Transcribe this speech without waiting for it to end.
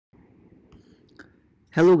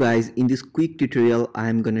Hello guys, in this quick tutorial I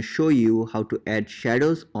am gonna show you how to add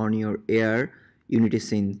shadows on your AR Unity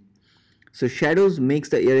scene. So shadows makes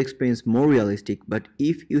the AR experience more realistic, but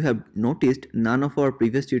if you have noticed, none of our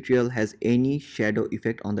previous tutorial has any shadow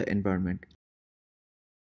effect on the environment.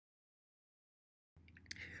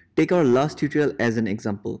 Take our last tutorial as an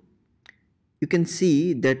example. You can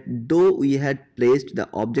see that though we had placed the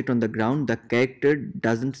object on the ground, the character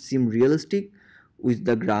doesn't seem realistic with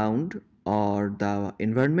the ground or the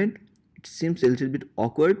environment. It seems a little bit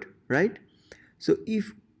awkward, right? So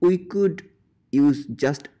if we could use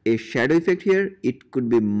just a shadow effect here, it could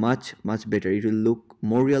be much better. It will look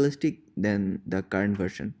more realistic than the current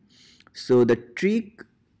version. So the trick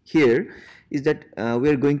here is that we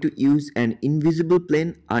are going to use an invisible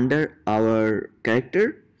plane under our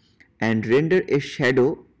character and render a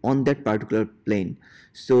shadow on that particular plane.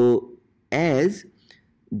 So as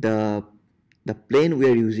the plane we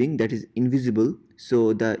are using, that is invisible,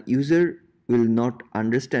 so the user will not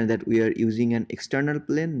understand that we are using an external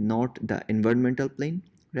plane, not the environmental plane,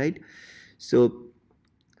 right? So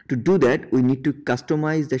to do that, we need to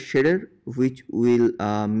customize the shader, which will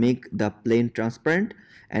make the plane transparent,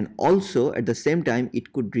 and also at the same time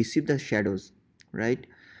it could receive the shadows, right?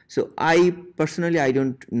 So I personally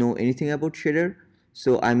don't know anything about shader,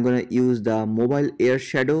 so I'm gonna use the mobile air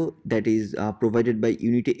shadow that is provided by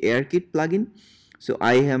Unity ARkit plugin. So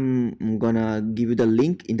I am gonna give you the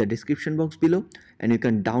link in the description box below, and you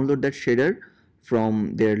can download that shader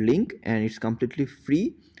from their link, and it's completely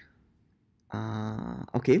free.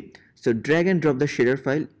 Okay, so drag and drop the shader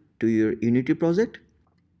file to your Unity project.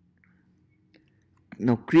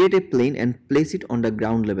 Now create a plane and place it on the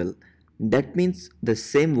ground level. That means the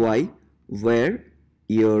same Y where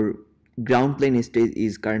your ground plane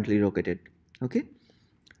is currently located. Okay,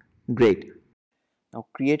 great. Now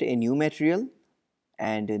create a new material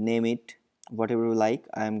and name it whatever you like.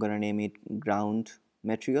 I am gonna name it ground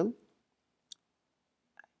material.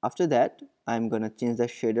 After that, I'm gonna change the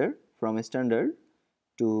shader from standard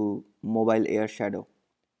to mobile air shadow.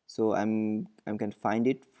 So I can find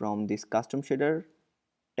it from this custom shader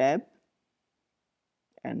tab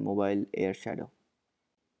and mobile air shadow,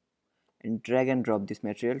 and drag and drop this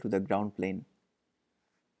material to the ground plane.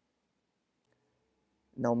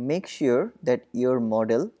 Now make sure that your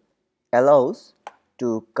model allows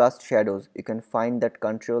to cast shadows. You can find that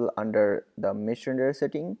control under the mesh render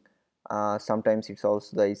setting. Sometimes it's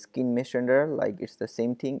also the skin mesh render, like it's the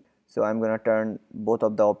same thing. So I'm gonna turn both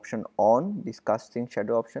of the option on, this casting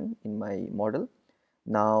shadow option in my model.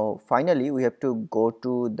 Now finally we have to go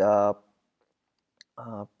to the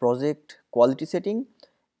project quality setting,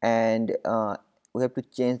 and we have to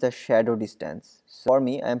change the shadow distance. So for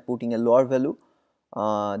me, I am putting a lower value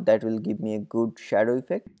that will give me a good shadow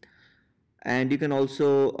effect. And you can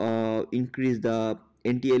also increase the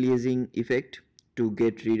anti-aliasing effect to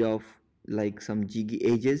get rid of like some jiggy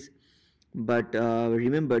edges, but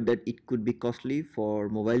remember that it could be costly for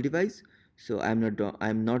mobile device, so I'm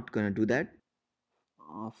not gonna do that.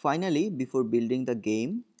 Finally, before building the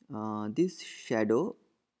game, this shadow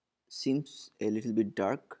seems a little bit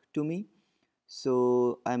dark to me,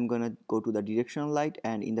 so I'm gonna go to the directional light,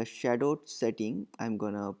 and in the shadow setting I'm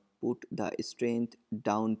gonna put the strength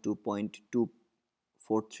down to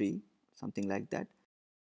 0.243, something like that.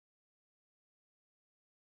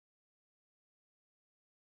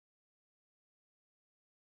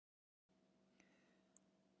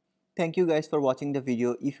 Thank you guys for watching the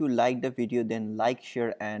video. If you like the video, then like,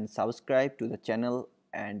 share and subscribe to the channel,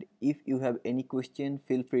 and if you have any question,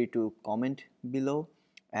 feel free to comment below,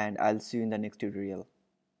 and I'll see you in the next tutorial.